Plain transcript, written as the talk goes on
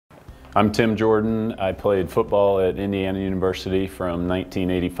I'm Tim Jorden. I played football at Indiana University from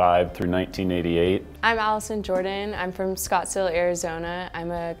 1985 through 1988. I'm Allison Jorden. I'm from Scottsdale, Arizona.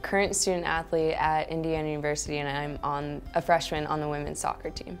 I'm a current student athlete at Indiana University and I'm a freshman on the women's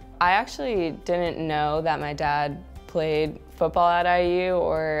soccer team. I actually didn't know that my dad played football at IU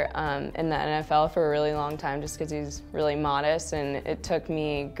or in the NFL for a really long time just because he's really modest, and it took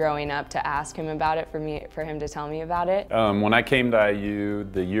me growing up to ask him about it for him to tell me about it. When I came to IU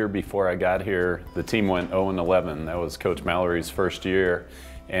the year before I got here, the team went 0-11. That was Coach Mallory's first year,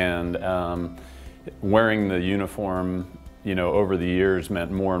 and wearing the uniform, you know, over the years meant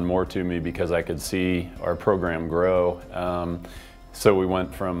more and more to me because I could see our program grow. So we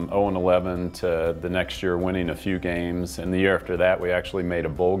went from 0-11 to the next year winning a few games, and the year after that we actually made a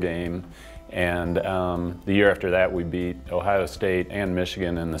bowl game, and the year after that we beat Ohio State and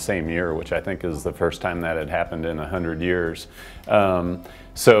Michigan in the same year, which I think is the first time that had happened in 100 years.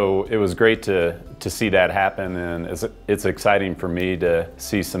 So it was great to see that happen, and it's exciting for me to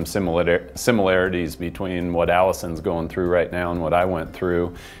see some similarities between what Allison's going through right now and what I went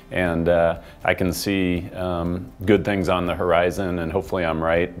through, and I can see good things on the horizon, and hopefully I'm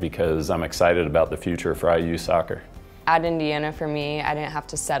right because I'm excited about the future for IU soccer. At Indiana, for me, I didn't have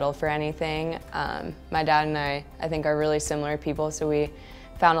to settle for anything. My dad and I think, are really similar people, so we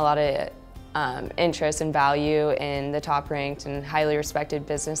found a lot of interest and value in the top-ranked and highly respected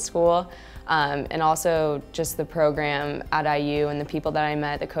business school, and also just the program at IU and the people that I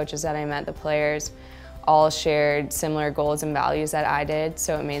met, the coaches that I met, the players, all shared similar goals and values that I did,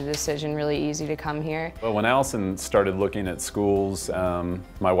 so it made the decision really easy to come here. Well, when Allison started looking at schools,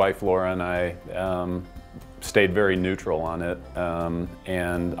 my wife Laura and I stayed very neutral on it,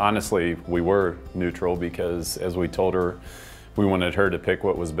 and honestly we were neutral because as we told her, we wanted her to pick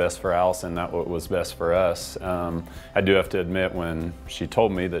what was best for Allison, not what was best for us. I do have to admit, when she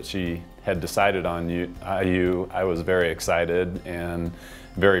told me that she had decided on IU, I was very excited and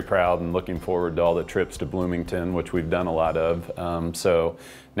very proud and looking forward to all the trips to Bloomington, which we've done a lot of. So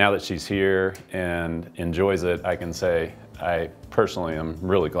now that she's here and enjoys it, I can say I personally am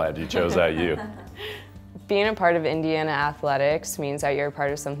really glad you chose IU. Being a part of Indiana athletics means that you're a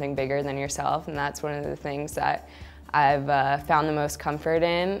part of something bigger than yourself, and that's one of the things that I've found the most comfort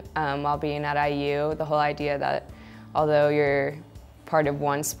in while being at IU. The whole idea that although you're part of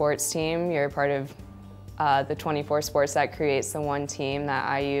one sports team, you're part of the 24 sports that creates the one team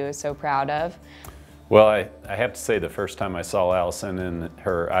that IU is so proud of. Well, I have to say the first time I saw Allison in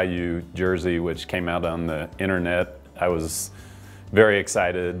her IU jersey, which came out on the internet, I was very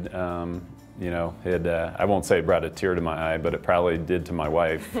excited. You know, I won't say it brought a tear to my eye, but it probably did to my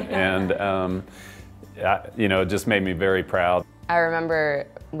wife. And you know, it just made me very proud. I remember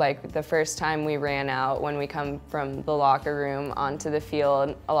like the first time we ran out, when we come from the locker room onto the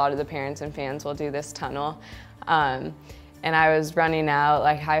field, a lot of the parents and fans will do this tunnel. And I was running out,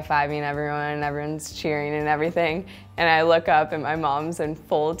 like high-fiving everyone, and everyone's cheering and everything. And I look up and my mom's in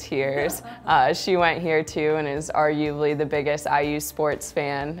full tears. She went here too and is arguably the biggest IU sports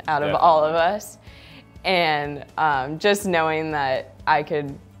fan out of all of us. And just knowing that I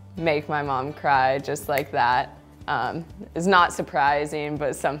could make my mom cry just like that is not surprising,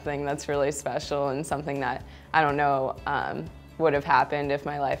 but something that's really special and something that I don't know would have happened if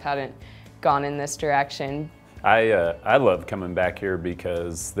my life hadn't gone in this direction. I love coming back here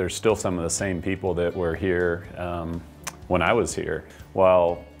because there's still some of the same people that were here when I was here.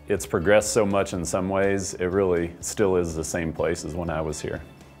 While it's progressed so much in some ways, it really still is the same place as when I was here.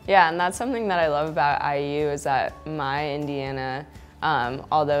 Yeah, and that's something that I love about IU is that my Indiana,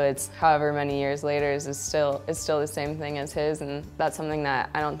 although it's however many years later, is still the same thing as his, and that's something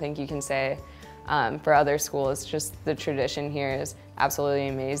that I don't think you can say for other schools. Just the tradition here is absolutely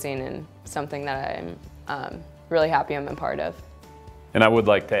amazing and something that I'm really happy I'm a part of. And I would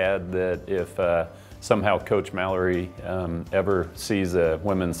like to add that if somehow Coach Mallory ever sees a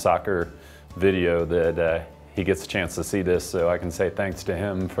women's soccer video, that he gets a chance to see this, so I can say thanks to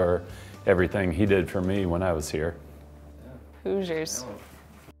him for everything he did for me when I was here. Hoosiers.